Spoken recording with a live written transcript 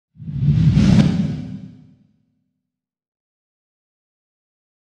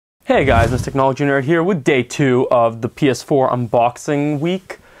Hey guys, it's Technology Nerd here with day 2 of the PS4 unboxing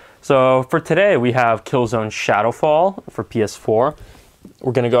week. So for today we have Killzone Shadowfall for PS4.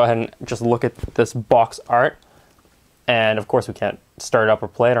 We're going to go ahead and just look at this box art. And of course we can't start it up or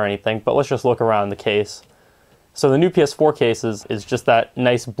play it or anything, but let's just look around the case. So the new PS4 cases is just that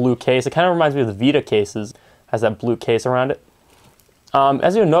nice blue case. It kind of reminds me of the Vita cases. It has that blue case around it.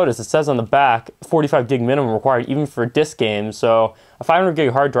 As you'll notice, it says on the back, 45 gig minimum required even for disc games, so a 500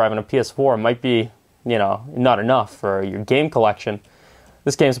 gig hard drive on a PS4 might be, not enough for your game collection.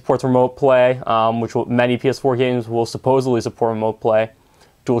 This game supports remote play, many PS4 games will supposedly support remote play.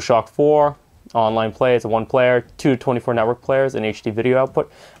 DualShock 4, online play, it's a one player, 2 to 24 network players, and HD video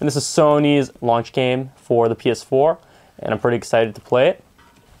output. And this is Sony's launch game for the PS4, and I'm pretty excited to play it.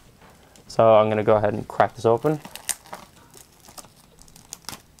 So I'm going to go ahead and crack this open.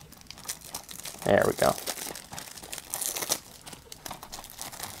 There we go.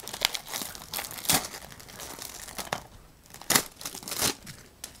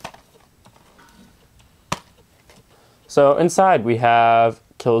 So inside we have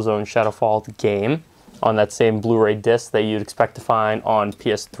Killzone Shadowfall the game on that same Blu-ray disc that you'd expect to find on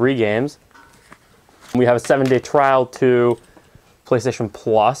PS3 games. We have a 7-day trial to PlayStation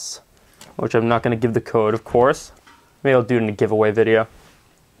Plus, which I'm not going to give the code, of course. Maybe I'll do it in a giveaway video.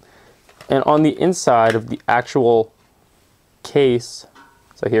 And on the inside of the actual case,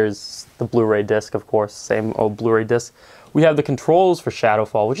 so here's the Blu-ray disc, of course, same old Blu-ray disc. We have the controls for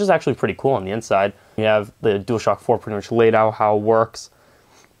Shadowfall, which is actually pretty cool on the inside. You have the DualShock 4 pretty much laid out how it works.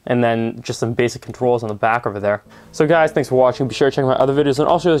 And then just some basic controls on the back over there. So guys, thanks for watching. Be sure to check my other videos and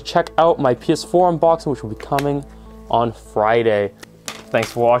also check out my PS4 unboxing, which will be coming on Friday.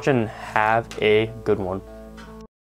 Thanks for watching and have a good one.